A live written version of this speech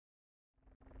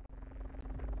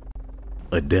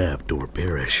adapt or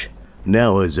perish.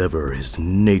 Now as ever is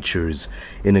nature's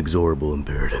inexorable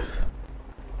imperative.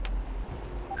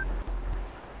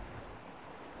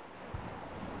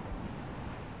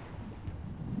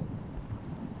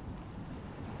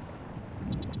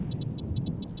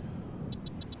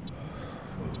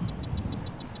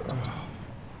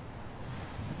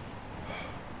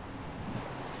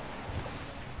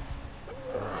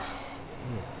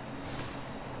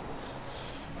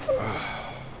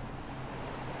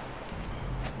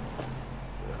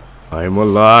 I'm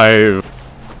alive.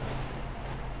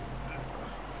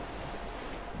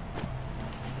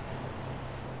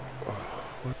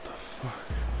 What the fuck?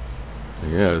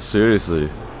 Yeah, seriously.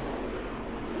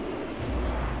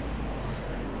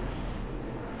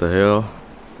 The hell?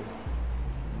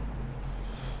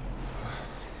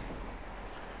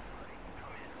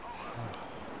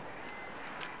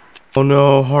 Oh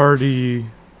no, Hardy.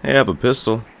 Hey, I have a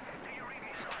pistol.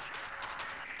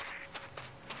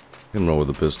 I can roll with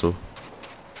a pistol.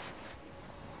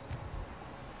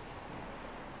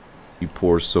 You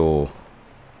poor soul.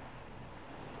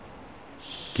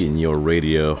 Get in your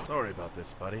radio. Sorry about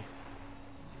this, buddy.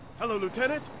 Hello,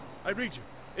 Lieutenant. I read you.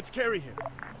 It's Kerry here.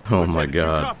 Oh my Lieutenant, do you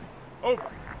god. copy? Over.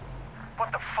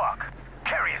 What the fuck?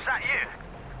 Kerry, is that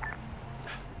you?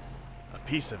 A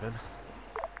piece of him.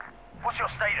 What's your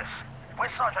status?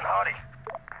 Where's Sergeant Hardy?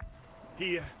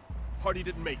 Hardy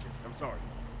didn't make it. I'm sorry.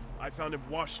 I found him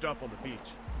washed up on the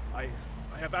beach. I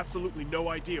have absolutely no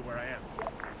idea where I am.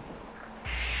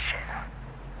 Shit.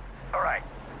 Alright,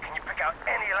 can you pick out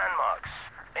any landmarks?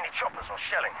 Any choppers or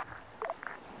shelling?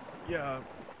 Yeah,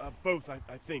 both, I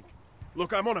think.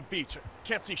 Look, I'm on a beach. I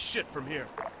can't see shit from here.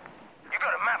 You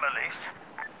got a map at least?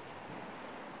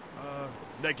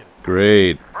 Negative.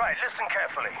 Great. Right, listen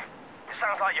carefully. It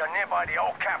sounds like you're nearby the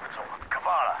old capital,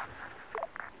 Kavala.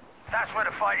 That's where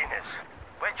the fighting is.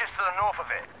 We're just to the north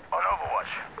of it, on Overwatch.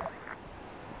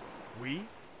 We?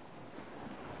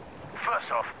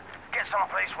 First off, get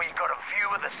someplace where you got a view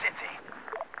of the city.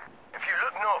 If you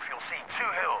look north, you'll see two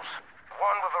hills.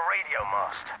 One with a radio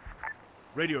mast.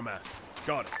 Radio mast.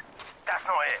 Got it. That's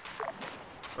not it.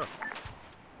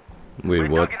 Wait, We're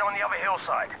what? dug in on the other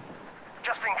hillside.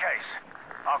 Just in case.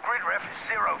 Our grid ref is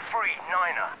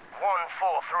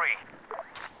 039er143.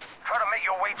 Try to make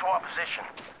your way to our position.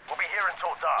 We'll be here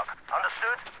until dark.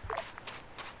 Understood?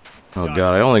 Oh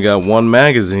god, I only got one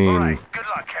magazine. Alright, good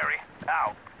luck, Kerry.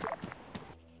 Out.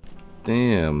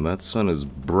 Damn, that sun is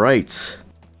bright.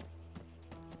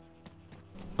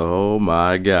 Oh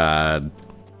my god.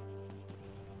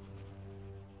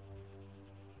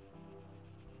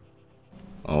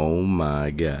 Oh my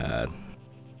god.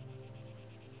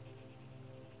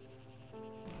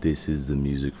 This is the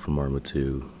music from Arma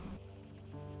 2.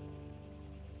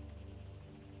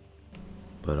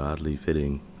 But oddly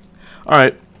fitting.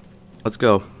 Alright, let's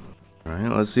go.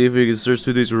 Alright, let's see if we can search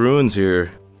through these ruins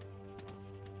here.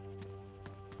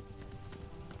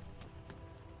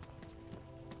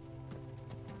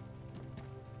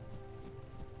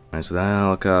 Alright, so that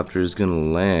helicopter is gonna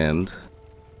land.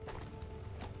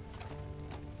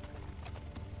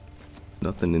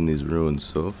 Nothing in these ruins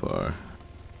so far.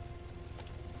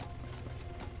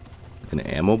 An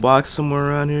ammo box somewhere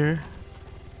around here?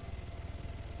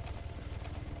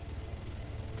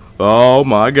 Oh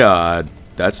my god.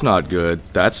 That's not good.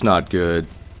 That's not good.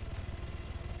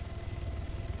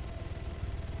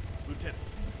 Lieutenant,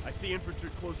 I see infantry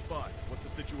close by. What's the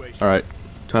situation? Alright,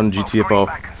 time to Well, GTFO.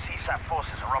 Greenback and CSAT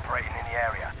forces are operating in the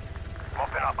area.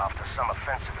 Mopping up after some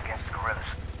offensive against the guerrillas.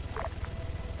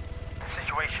 The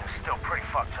situation's still pretty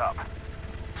fucked up.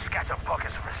 Scattered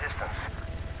pockets of resistance.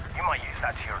 You might use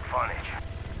that to your advantage.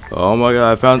 Oh my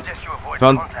god, I found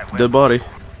dead body.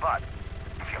 But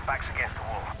if your back's against the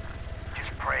wall,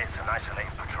 just pray it's an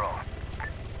isolated patrol.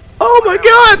 Oh my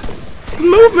god!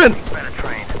 Movement! Better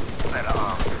trained, better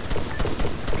armed. Be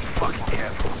fucking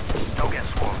careful. Don't get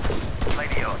swarmed. Play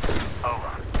the odds.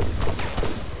 Over.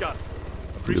 Got it.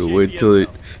 Dude, Appreciate wait the till it.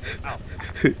 intel. Out.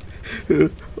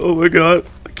 Oh my god!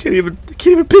 I can't even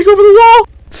peek over the wall.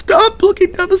 Stop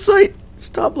looking down the sight.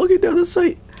 Stop looking down the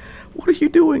sight. What are you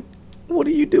doing? What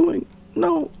are you doing?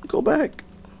 No, go back.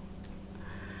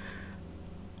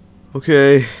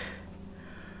 Okay.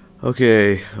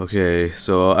 Okay.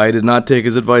 So I did not take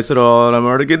his advice at all, and I'm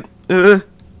already getting. I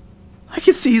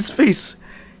can see his face.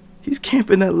 He's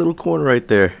camping that little corner right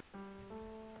there.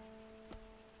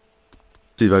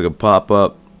 See if I can pop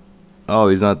up. Oh,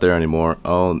 he's not there anymore.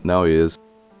 Oh, now he is.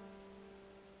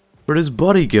 Where'd his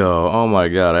buddy go? Oh my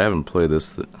god, I haven't played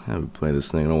this. I haven't played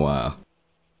this thing in a while.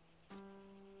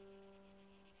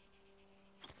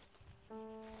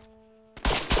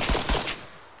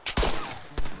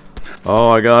 Oh,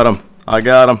 I got him. I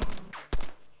got him.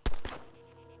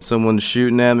 Someone's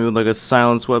shooting at me with like a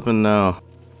silenced weapon now.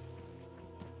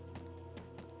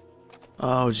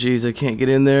 Oh, jeez, I can't get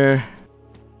in there.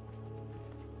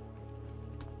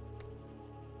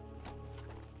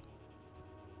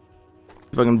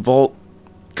 If I can vault.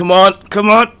 Come on, come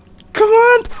on, come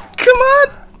on, come on!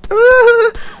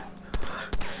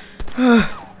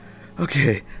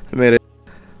 Okay, I made it.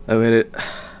 I made it.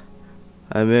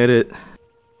 I made it.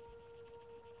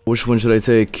 Which one should I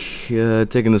take?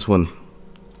 Taking this one.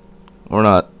 Or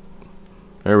not.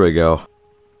 There we go.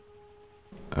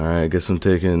 Alright, I guess I'm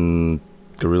taking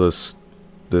gorillas.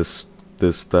 This,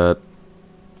 that.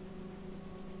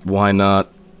 Why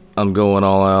not? I'm going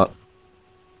all out.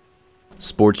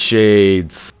 Sports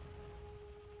shades.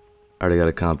 Already got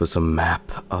a compass, a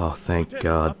map. Oh, thank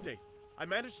God. Update. I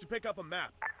managed to pick up a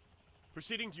map.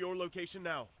 Proceeding to your location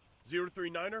now.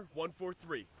 039er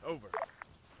 143. Over.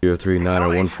 039er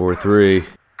 143. Good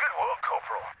work,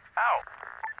 Corporal. Out.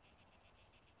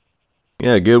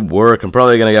 Yeah, good work. I'm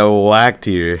probably gonna get whacked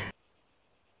here.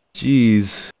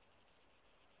 Jeez.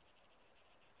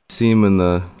 See him in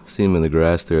the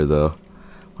grass there, though.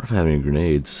 What if I have any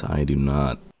grenades? I do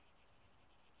not.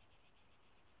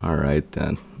 Alright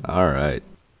then. Alright.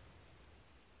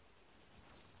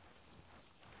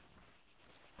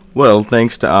 Well,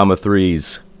 thanks to Arma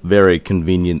 3's very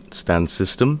convenient stand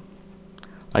system,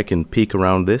 I can peek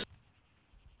around this.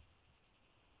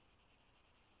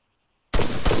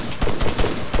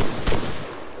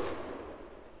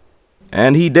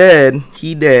 And he dead.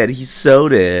 He dead. He's so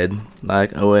dead.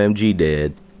 Like OMG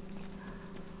dead.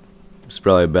 It's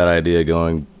probably a bad idea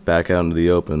going back out into the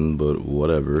open, but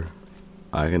whatever.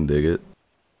 I can dig it.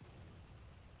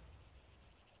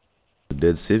 A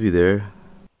dead civvy there.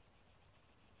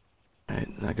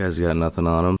 Alright, that guy's got nothing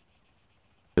on him.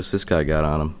 Just this guy got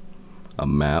on him. A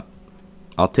map.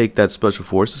 I'll take that Special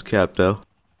Forces cap though.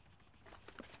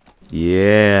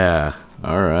 Yeah.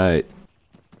 Alright.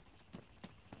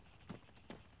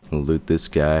 We'll loot this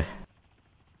guy.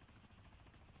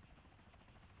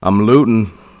 I'm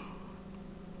looting.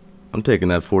 I'm taking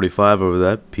that 45 over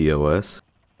that POS.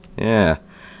 Yeah.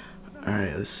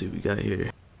 Alright, let's see what we got here.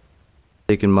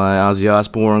 Taking my Ozzy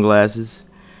Osbourne glasses.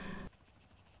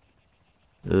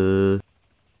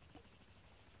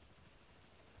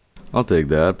 I'll take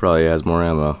that. Probably has more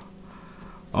ammo.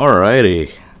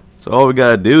 Alrighty. So all we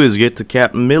gotta do is get to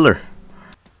Captain Miller.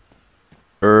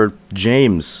 Or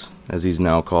James, as he's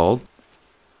now called.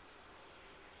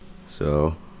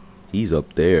 So, he's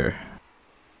up there.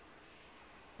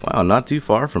 Wow, not too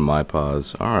far from my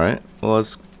paws. Alright, well,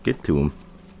 let's get to him.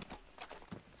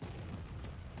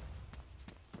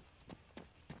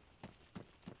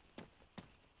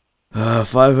 Uh,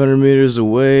 500 meters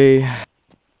away.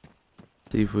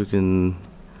 See if we can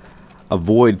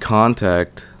avoid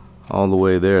contact all the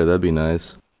way there. That'd be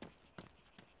nice.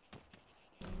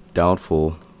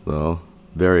 Doubtful, though.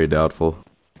 Very doubtful.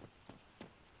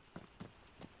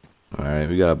 Alright,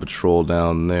 we got a patrol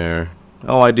down there.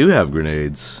 Oh, I do have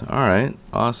grenades. Alright,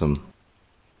 awesome.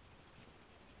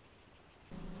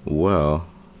 Well,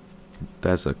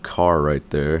 that's a car right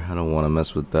there. I don't want to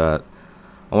mess with that.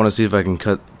 I want to see if I can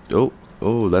cut...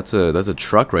 Oh, that's a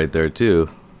truck right there, too.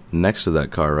 Next to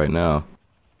that car right now.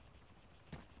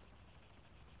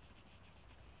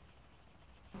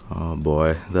 Oh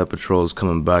boy, that patrol is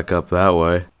coming back up that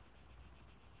way.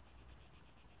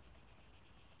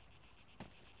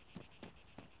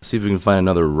 See if we can find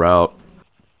another route.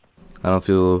 I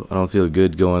don't feel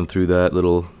good going through that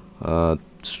little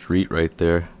street right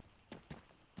there.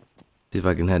 See if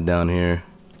I can head down here.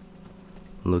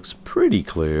 Looks pretty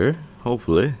clear,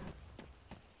 hopefully.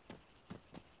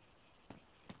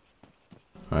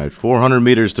 Alright, 400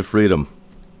 meters to freedom.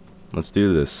 Let's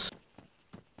do this.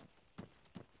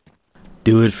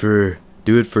 Do it for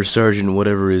Sergeant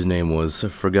whatever his name was. I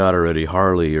forgot already.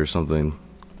 Harley or something.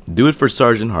 Do it for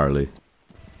Sergeant Harley.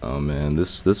 Oh man,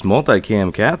 this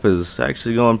multicam cap is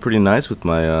actually going pretty nice with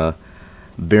my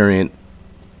variant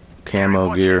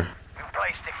camo gear. We've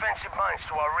placed defensive mines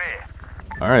to our rear.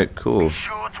 Alright, cool. Be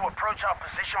sure to approach our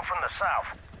position from the south.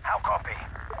 How copy?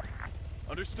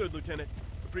 Understood, Lieutenant.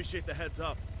 Appreciate the heads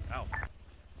up. Out.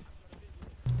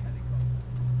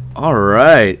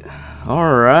 Alright.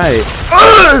 Alright.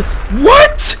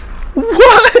 What? What?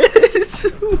 What?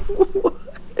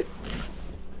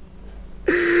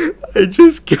 I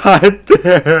just got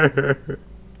there.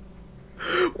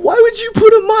 Why would you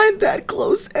put a mine that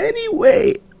close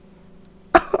anyway? Be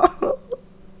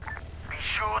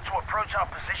sure to approach our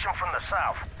position from the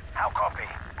south. How copy?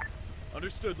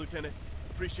 Understood, Lieutenant.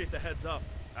 Appreciate the heads up.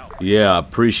 Out. Yeah,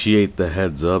 appreciate the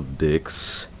heads up,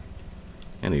 dicks.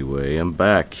 Anyway, I'm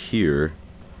back here.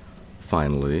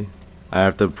 Finally. I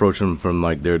have to approach them from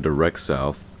like their direct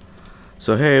south.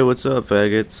 So hey, what's up,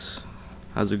 faggots?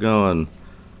 How's it going?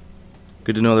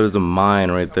 Good to know there's a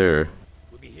mine right there.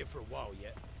 We'll be here for a while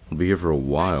yet. We'll be here for a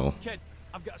while. Kid,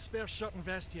 I've got a spare shirt and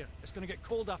vest here. It's gonna get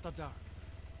cold after dark.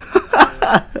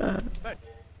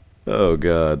 Oh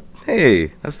god. Hey,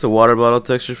 that's the water bottle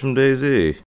texture from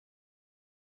DayZ.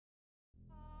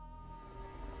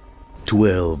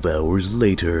 12 hours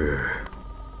later.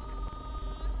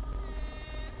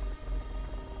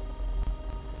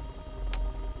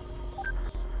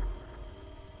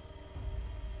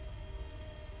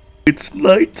 It's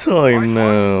nighttime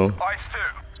now. Ice 2.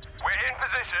 We're in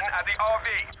position at the RV.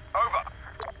 Over.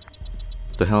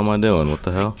 What the hell am I doing? What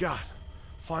the hell? God,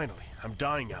 finally, I'm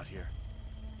dying out here.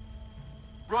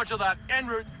 Roger that. En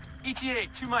route. ETA,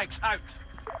 2 mics out.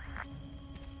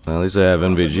 Well, at least I have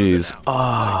NVGs.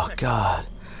 Oh god.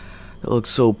 That looks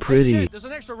so pretty. Hey, kid, there's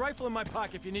an extra rifle in my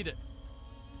pack if you need it.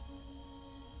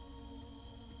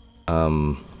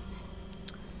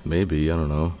 Maybe, I don't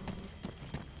know.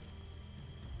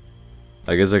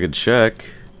 I guess I could check.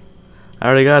 I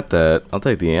already got that. I'll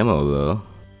take the ammo though.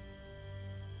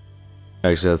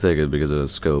 Actually, I'll take it because of the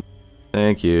scope.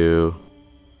 Thank you.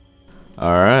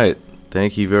 Alright.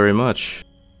 Thank you very much.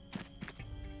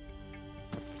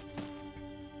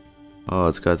 Oh,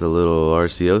 it's got the little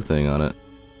RCO thing on it.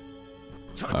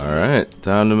 Alright,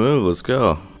 time to move. Let's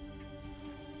go.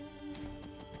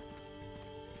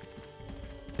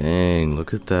 Dang,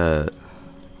 look at that.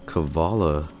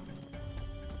 Kavala.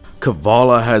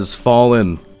 Kavala has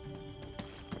fallen.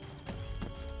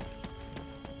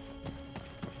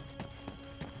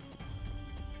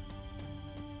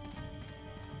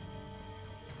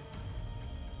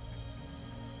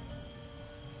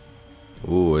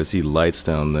 Ooh, I see lights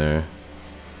down there.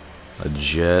 A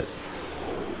jet.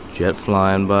 Jet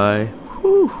flying by.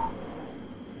 Whew.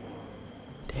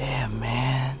 Damn,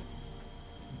 man.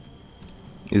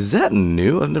 Is that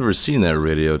new? I've never seen that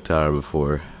radio tower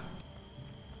before.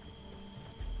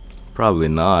 Probably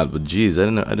not, but geez, I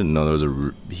didn't know there was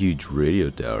a huge radio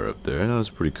tower up there. That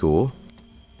was pretty cool.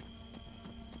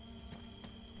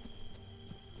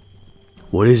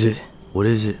 What is it? What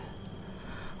is it?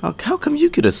 How come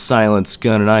you get a silence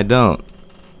gun and I don't?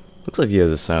 Looks like he has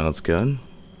a silence gun.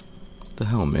 What the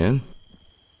hell, man?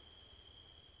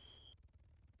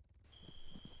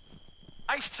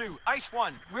 Ice 2, Ice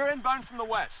 1. We're inbound from the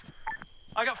west.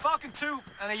 I got Falcon 2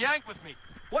 and a Yank with me.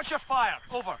 What's your fire?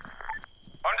 Over.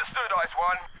 Understood, Ice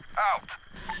 1. Out.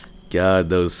 God,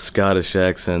 those Scottish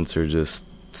accents are just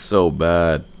so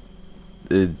bad.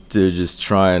 They're just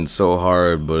trying so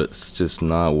hard, but it's just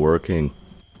not working.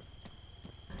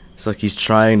 It's like he's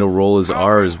trying to roll his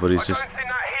R's, but he's just... I don't think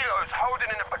that helo's holding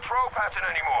in a patrol pattern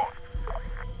anymore.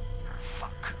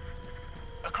 Fuck.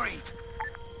 Agreed.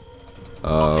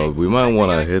 We might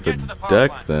want to hit the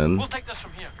deck then. We'll take this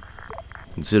from here.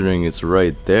 Considering it's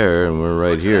right there and we're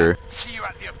right here. See you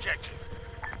at the objective.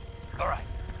 Alright.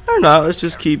 Or not, let's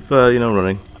just keep, you know,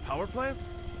 running. A power plant?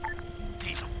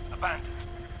 Diesel. Abandoned.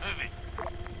 Move it.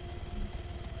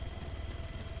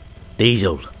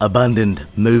 Diesel, abandoned,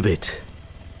 move it.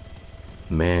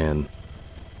 Man.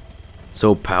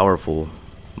 So powerful.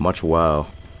 Much wow.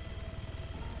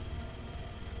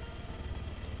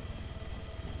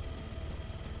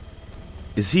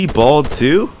 Is he bald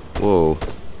too? Whoa.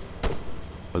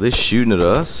 Are they shooting at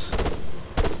us?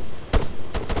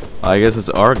 I guess it's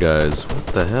our guys. What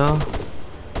the hell?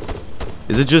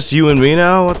 Is it just you and me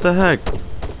now? What the heck?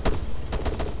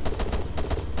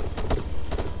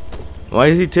 Why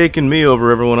is he taking me over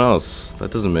everyone else?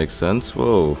 That doesn't make sense.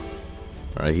 Whoa.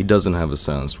 Alright, he doesn't have a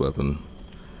silenced weapon.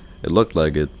 It looked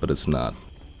like it, but it's not.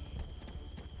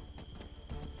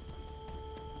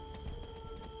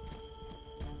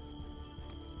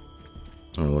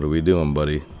 And what are we doing,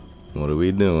 buddy? What are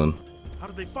we doing? How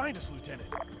did they find us,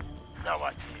 Lieutenant? No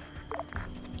idea.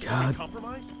 God,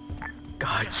 Compromised?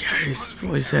 God, Gary's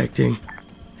voice acting.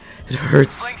 It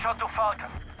hurts. Slingshot to Falcon.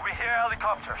 We hear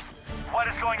helicopters. What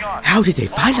is going on? How did they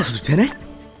find us, Lieutenant?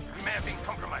 We may have been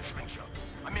compromised, Slingshot.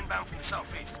 I'm inbound from the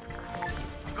southeast.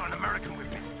 I've got an American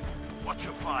with me. Watch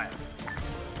your fire.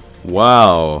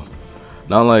 Wow.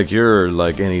 Not like you're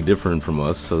like any different from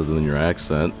us other than your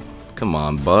accent. Come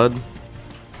on, bud.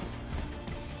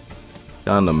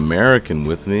 Got an American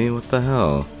with me? What the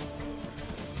hell?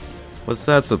 What's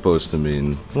that supposed to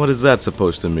mean? What is that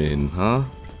supposed to mean, huh?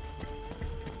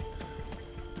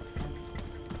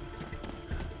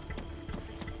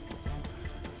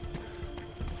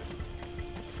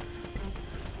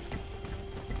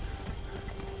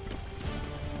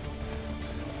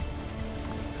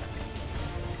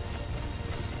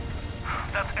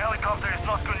 helicopter is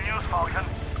not good news, Falcon.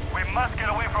 We must get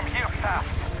away from here fast.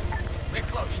 We're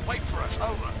close. Wait for us.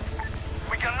 Over.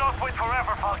 We cannot wait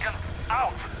forever, Falcon.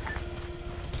 Out!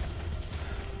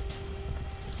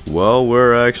 Well,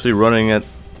 we're actually running at...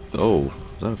 Oh,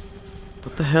 is that a...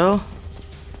 What the hell?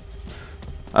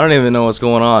 I don't even know what's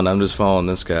going on. I'm just following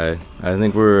this guy. I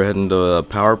think we're heading to a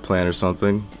power plant or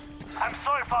something. I'm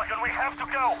sorry, Falcon. We have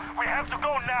to go. We have to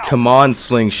go now. Come on,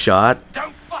 Slingshot.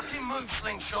 Don't fucking move,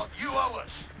 Slingshot. You owe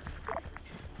us.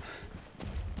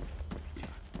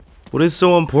 What is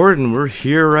so important? We're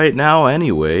here right now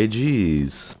anyway.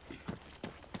 Jeez.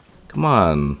 Come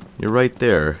on. You're right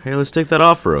there. Hey, let's take that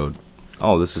off-road.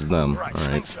 Oh, this is them. Right,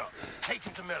 Alright. Slingshot. Take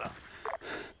him to Miller.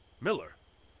 Miller?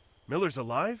 Miller's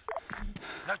alive?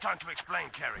 No time to explain,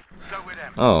 Kerry. Go with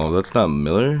them. Oh, that's not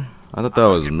Miller? I thought that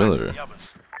was Get back to Miller. the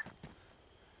others.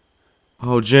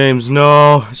 Oh, James,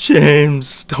 no.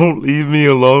 James, don't leave me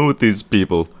alone with these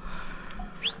people.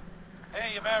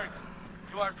 Hey, American.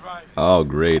 You are driving. Oh,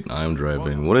 great. I'm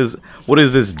driving. What is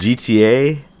this,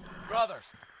 GTA? Brothers,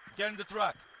 get in the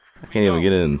truck. I can't even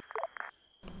get in.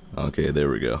 Okay, there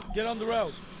we go. Get on the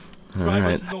road.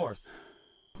 Alright. North.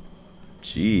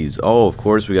 Jeez. Oh, of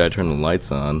course we gotta turn the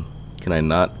lights on. Can I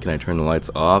not? Can I turn the lights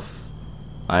off?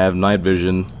 I have night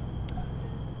vision.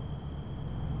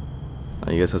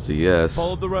 I guess that's a yes.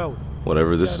 Follow the road.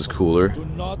 Whatever, this is cooler. Do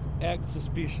not act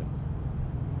suspicious.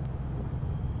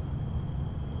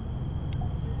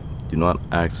 Do not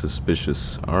act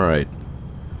suspicious. Alright.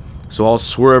 So I'll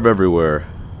swerve everywhere.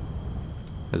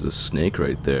 There's a snake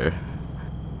right there.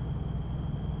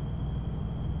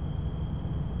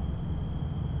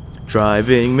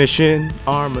 Driving mission,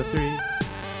 Arma 3.